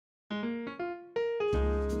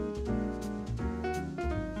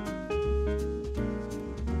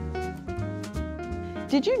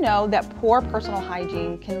Did you know that poor personal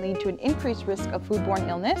hygiene can lead to an increased risk of foodborne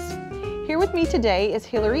illness? Here with me today is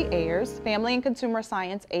Hillary Ayers, Family and Consumer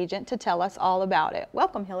Science Agent, to tell us all about it.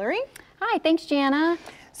 Welcome, Hillary. Hi, thanks, Jana.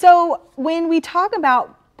 So when we talk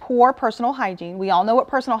about poor personal hygiene, we all know what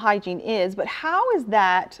personal hygiene is, but how is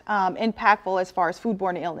that impactful as far as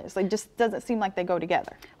foodborne illness? Like, just doesn't seem like they go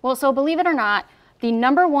together. Well, so believe it or not, the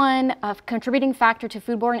number one contributing factor to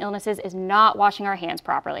foodborne illnesses is not washing our hands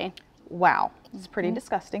properly. Wow, it's pretty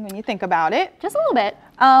disgusting when you think about it. Just a little bit.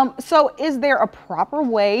 So is there a proper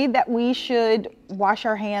way that we should wash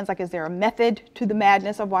our hands? Like, is there a method to the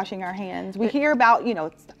madness of washing our hands? We hear about,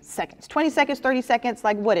 seconds, 20 seconds, 30 seconds.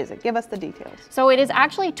 Like, what is it? Give us the details. So it is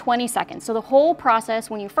actually 20 seconds. So the whole process,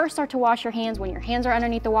 when you first start to wash your hands, when your hands are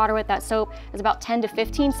underneath the water with that soap, is about 10 to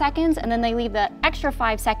 15 seconds. And then they leave the extra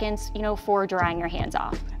 5 seconds, for drying your hands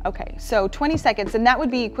off. Okay, so 20 seconds, and that would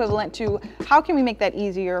be equivalent to, how can we make that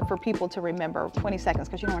easier for people to remember 20 seconds?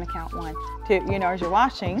 Because you don't want to count 1, 2, as you're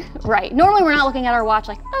washing. Right. Normally we're not looking at our watch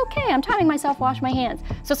like, okay, I'm timing myself, wash my hands.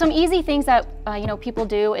 So some easy things that, people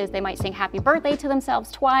do is they might sing happy birthday to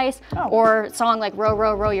themselves twice, or a song like row,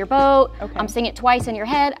 row, row your boat. Okay. Sing it twice in your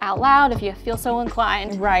head out loud if you feel so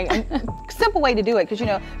inclined. Right. And simple way to do it, because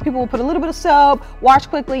people will put a little bit of soap, wash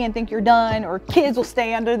quickly and think you're done, or kids will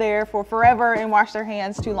stay under there for forever and wash their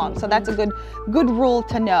hands too long. So that's a good rule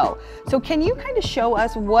to know. So can you kind of show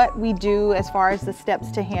us what we do as far as the steps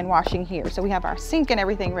to hand washing here? So we have our sink and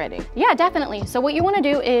everything ready. Yeah, definitely. So what you want to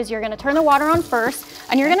do is you're going to turn the water on first,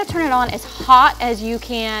 and you're going to turn it on as hot as you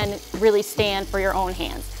can really stand for your own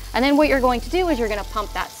hands. And then what you're going to do is you're going to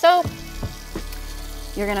pump that soap.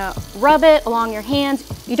 You're going to rub it along your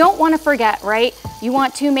hands. You don't want to forget, right? You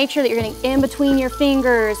want to make sure that you're getting in between your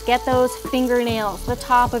fingers, get those fingernails, the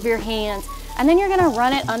top of your hands. And then you're gonna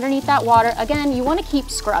run it underneath that water. Again, you wanna keep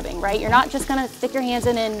scrubbing, right? You're not just gonna stick your hands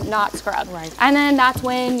in and not scrub. Right. And then that's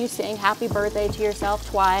when you sing happy birthday to yourself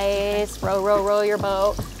twice, row, row, row your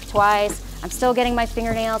boat twice. I'm still getting my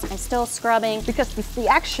fingernails, I'm still scrubbing. Because the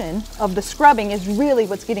action of the scrubbing is really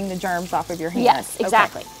what's getting the germs off of your hands. Yes,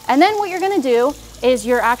 exactly. Okay. And then what you're gonna do is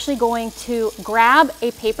you're actually going to grab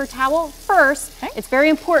a paper towel first. Okay. It's very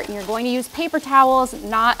important. You're going to use paper towels,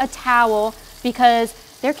 not a towel, because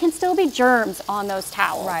there can still be germs on those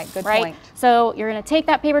towels. Right, good point. So you're gonna take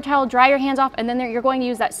that paper towel, dry your hands off, and then you're going to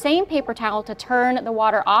use that same paper towel to turn the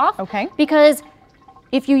water off. Okay. Because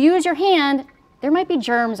if you use your hand, there might be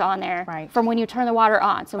germs on there from when you turn the water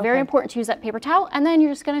on. So very important to use that paper towel, and then you're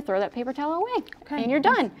just gonna throw that paper towel away, and you're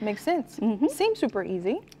done. Makes sense. Seems super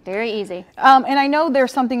easy. Very easy. And I know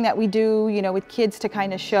there's something that we do, with kids to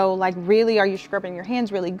kind of show, like, really, are you scrubbing your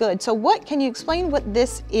hands really good? So can you explain what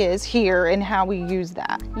this is here and how we use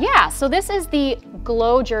that? Yeah, so this is the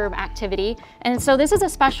glow germ activity. And so this is a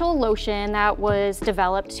special lotion that was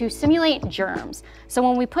developed to simulate germs. So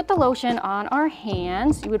when we put the lotion on our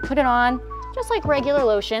hands, you would put it on just like regular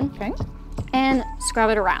lotion, and scrub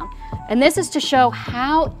it around. And this is to show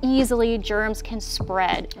how easily germs can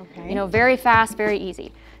spread. Very fast, very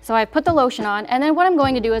easy. So I put the lotion on, and then what I'm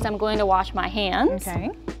going to do is I'm going to wash my hands.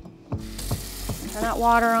 Turn that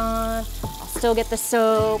water on. I'll still get the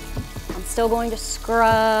soap. I'm still going to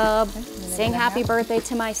scrub, sing happy birthday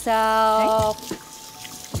to myself.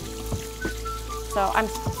 So I'm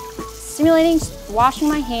simulating washing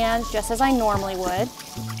my hands just as I normally would.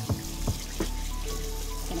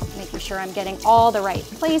 Making sure I'm getting all the right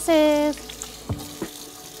places.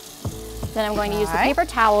 Then I'm going to use the paper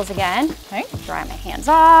towels again. Dry my hands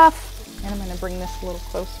off. And I'm going to bring this a little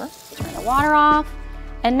closer. Turn the water off.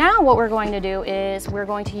 And now what we're going to do is we're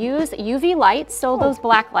going to use UV lights, so those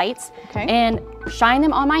black lights, and shine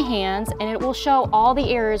them on my hands, and it will show all the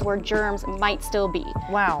areas where germs might still be.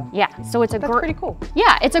 Wow. Yeah, so it's That's pretty cool.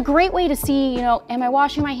 Yeah, it's a great way to see, am I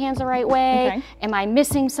washing my hands the right way? Am I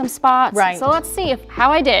missing some spots? Right. So let's see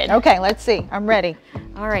how I did. Okay, let's see. I'm ready.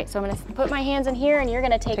 All right, so I'm gonna put my hands in here, and you're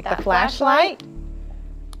gonna take that the flashlight.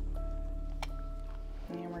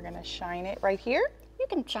 And we're gonna shine it right here. You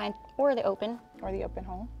can shine, or the open. Or the open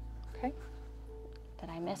hole. Okay. Did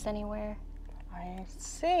I miss anywhere? I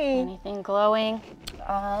see. Anything glowing?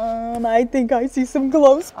 I think I see some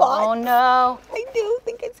glow spots. Oh no. I do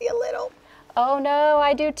think I see a little. Oh no,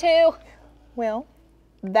 I do too. Well,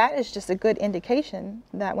 that is just a good indication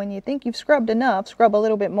that when you think you've scrubbed enough, scrub a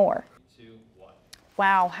little bit more. 2, 1.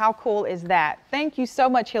 Wow, how cool is that? Thank you so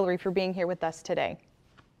much, Hillary, for being here with us today.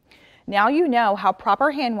 Now you know how proper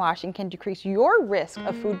hand washing can decrease your risk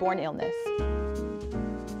of foodborne illness.